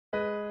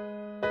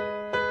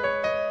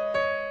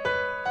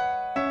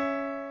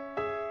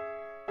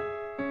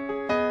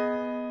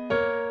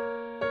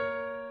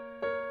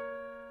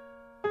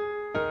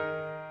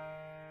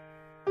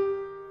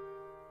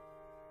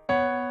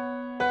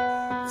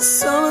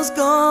Summer's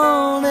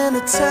gone and the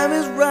time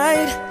is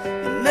right.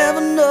 You never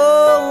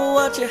know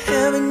what you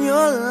have in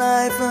your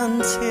life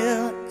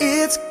until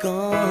it's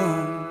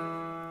gone.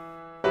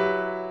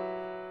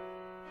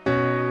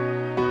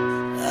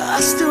 I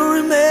still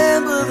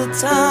remember the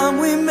time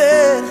we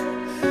met,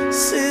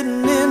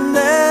 sitting in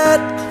that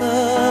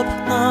club.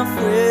 Our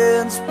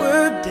friends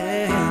were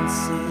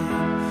dancing.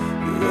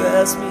 You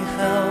asked me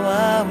how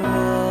I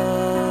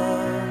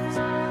was.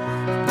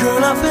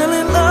 Girl, I fell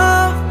in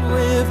love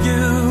with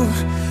you.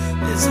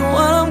 This is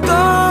what I'm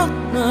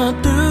gonna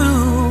do.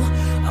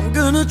 I'm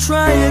gonna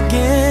try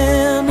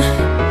again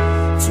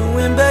to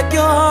win back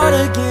your heart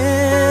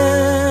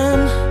again.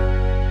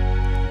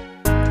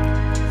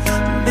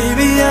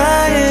 Baby,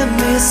 I am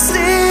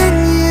missing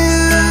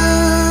you.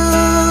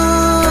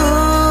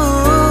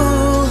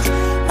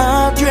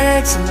 I've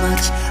drank so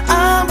much,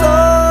 I'm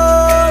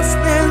lost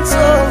and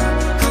so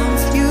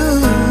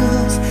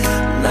confused.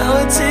 Now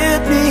it's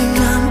hit me,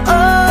 I'm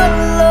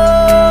alone.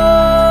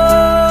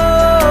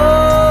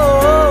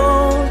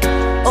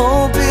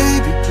 Oh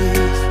baby,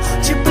 please,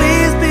 won't you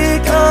please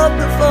pick up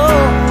the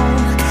phone?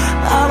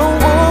 I don't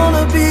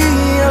wanna be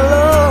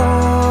alone.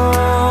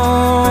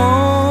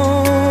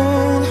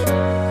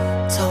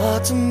 Talk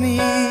to me.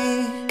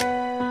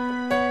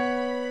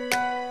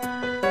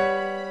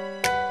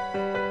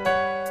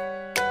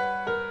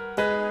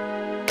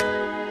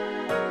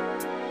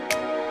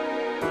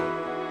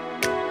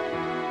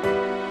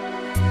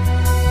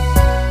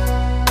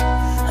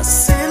 I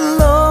sit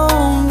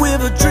alone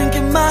with a drink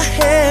in my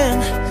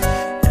hand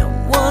and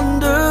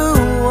wonder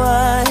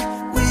why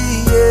we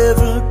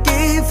ever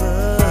gave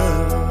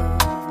up.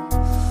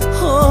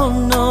 Oh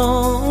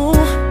no.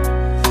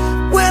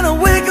 When I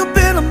wake up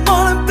in the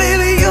morning,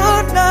 baby,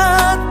 you're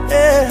not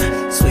there.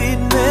 Sweet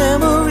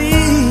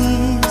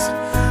memories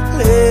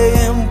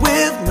playing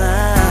with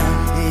my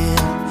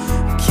head.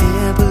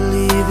 Can't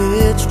believe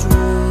it's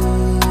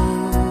true,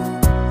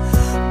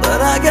 but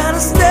I gotta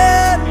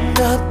stand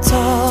up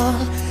tall.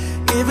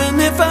 Even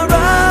if I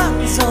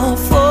rise or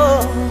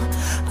fall,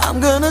 I'm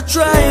gonna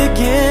try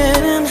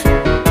again.